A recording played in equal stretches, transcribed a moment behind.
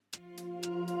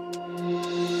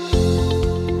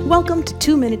Welcome to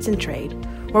 2 Minutes in Trade,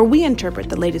 where we interpret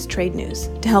the latest trade news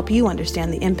to help you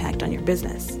understand the impact on your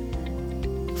business.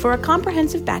 For a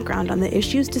comprehensive background on the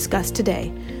issues discussed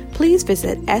today, please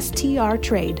visit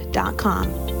strtrade.com.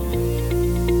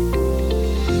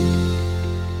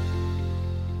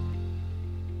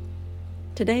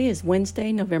 Today is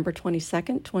Wednesday, November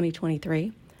 22nd,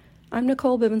 2023. I'm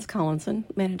Nicole Bibbins-Collinson,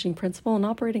 Managing Principal and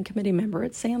Operating Committee Member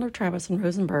at Sandler, Travis &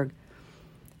 Rosenberg.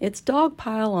 It's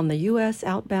dogpile on the U.S.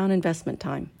 outbound investment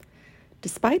time.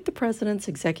 Despite the President's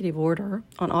executive order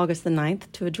on August the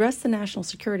 9th to address the national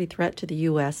security threat to the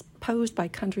U.S. posed by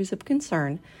countries of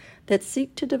concern that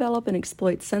seek to develop and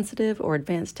exploit sensitive or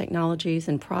advanced technologies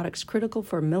and products critical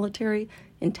for military,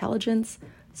 intelligence,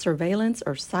 surveillance,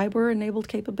 or cyber-enabled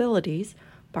capabilities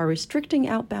by restricting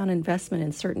outbound investment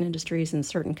in certain industries in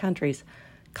certain countries,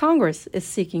 Congress is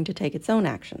seeking to take its own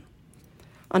action.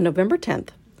 On November 10th,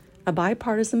 a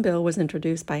bipartisan bill was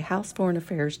introduced by House Foreign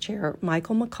Affairs Chair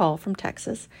Michael McCaul from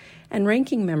Texas and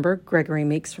Ranking Member Gregory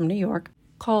Meeks from New York,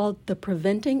 called the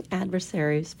Preventing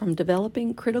Adversaries from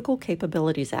Developing Critical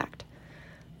Capabilities Act.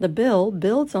 The bill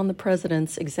builds on the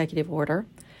President's executive order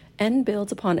and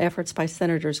builds upon efforts by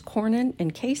Senators Cornyn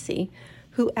and Casey,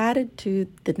 who added to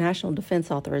the National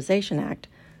Defense Authorization Act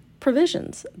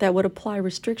provisions that would apply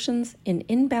restrictions in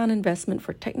inbound investment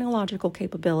for technological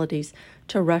capabilities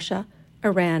to Russia,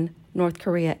 Iran, North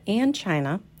Korea, and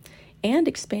China, and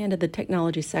expanded the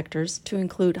technology sectors to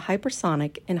include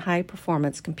hypersonic and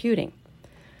high-performance computing.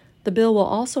 The bill will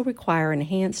also require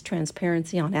enhanced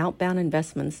transparency on outbound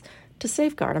investments to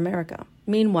safeguard America.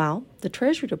 Meanwhile, the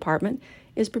Treasury Department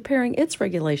is preparing its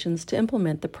regulations to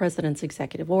implement the President's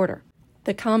executive order.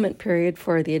 The comment period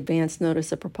for the advance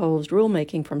notice of proposed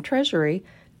rulemaking from Treasury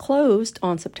closed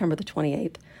on September the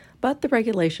 28th, but the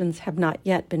regulations have not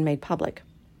yet been made public.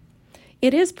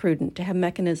 It is prudent to have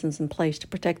mechanisms in place to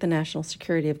protect the national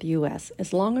security of the U.S.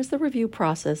 as long as the review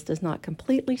process does not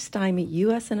completely stymie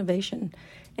U.S. innovation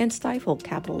and stifle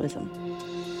capitalism.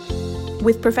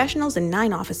 With professionals in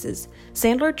 9 offices,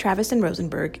 Sandler, Travis &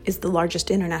 Rosenberg is the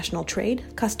largest international trade,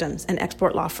 customs, and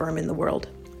export law firm in the world.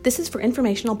 This is for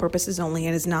informational purposes only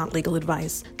and is not legal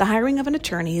advice. The hiring of an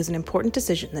attorney is an important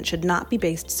decision that should not be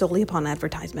based solely upon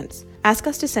advertisements. Ask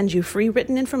us to send you free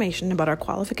written information about our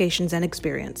qualifications and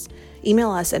experience. Email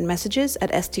us at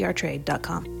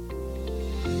messages@strtrade.com.